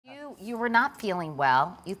You were not feeling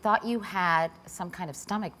well. You thought you had some kind of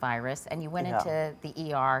stomach virus, and you went into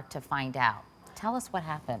the ER to find out. Tell us what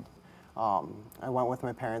happened. I went with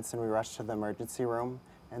my parents and we rushed to the emergency room,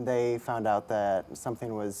 and they found out that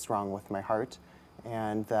something was wrong with my heart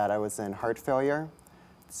and that I was in heart failure.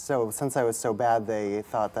 So since I was so bad, they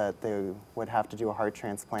thought that they would have to do a heart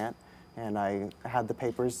transplant, and I had the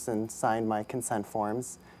papers and signed my consent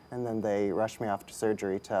forms, and then they rushed me off to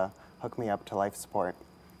surgery to hook me up to life support.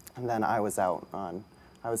 And then I was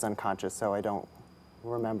unconscious, so I don't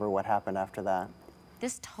remember what happened after that.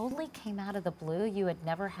 This totally came out of the blue? You had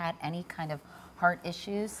never had any kind of heart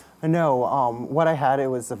issues? No, what I had, it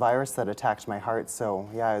was a virus that attacked my heart, so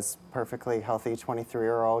yeah, I was perfectly healthy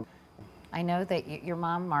 23-year-old. I know that your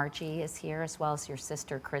mom, Margie, is here, as well as your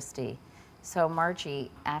sister, Christy. So Margie,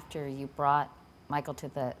 after you brought Michael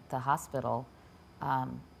to the hospital,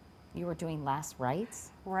 you were doing last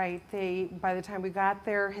rites? Right. By the time we got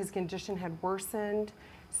there, his condition had worsened.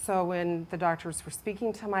 So when the doctors were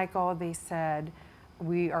speaking to Michael, they said,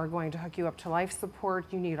 "We are going to hook you up to life support.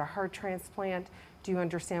 You need a heart transplant. Do you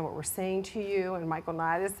understand what we're saying to you?" And Michael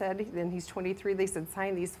nodded, said, then he's 23. They said,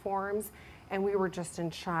 "Sign these forms." And we were just in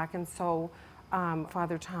shock. And so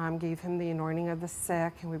Father Tom gave him the anointing of the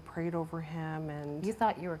sick, and we prayed over him. And you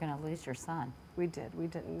thought you were going to lose your son. We did. We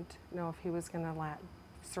didn't know if he was going to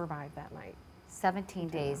survive that night. 17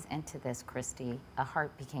 days into this, Christy, a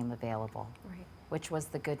heart became available, right, which was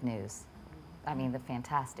the good news. I mean, the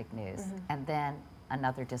fantastic news. And then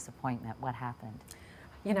another disappointment. What happened?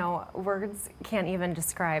 You know, words can't even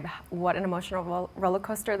describe what an emotional roller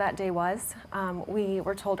coaster that day was. We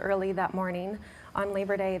were told early that morning on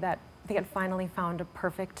Labor Day that they had finally found a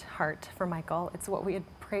perfect heart for Michael. It's what we had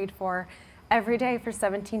prayed for every day for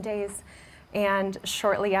 17 days. And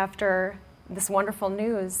shortly after this wonderful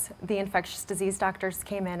news, the infectious disease doctors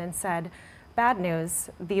came in and said, "Bad news,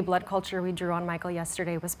 the blood culture we drew on Michael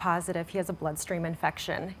yesterday was positive. He has a bloodstream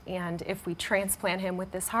infection. And if we transplant him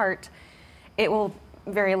with this heart, it will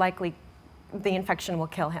very likely, the infection will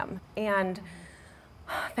kill him." And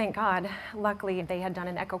thank God, luckily they had done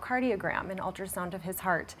an echocardiogram, an ultrasound of his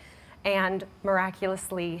heart, and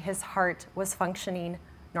miraculously his heart was functioning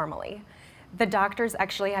normally. The doctors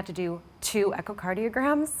actually had to do 2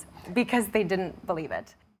 echocardiograms because they didn't believe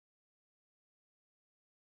it.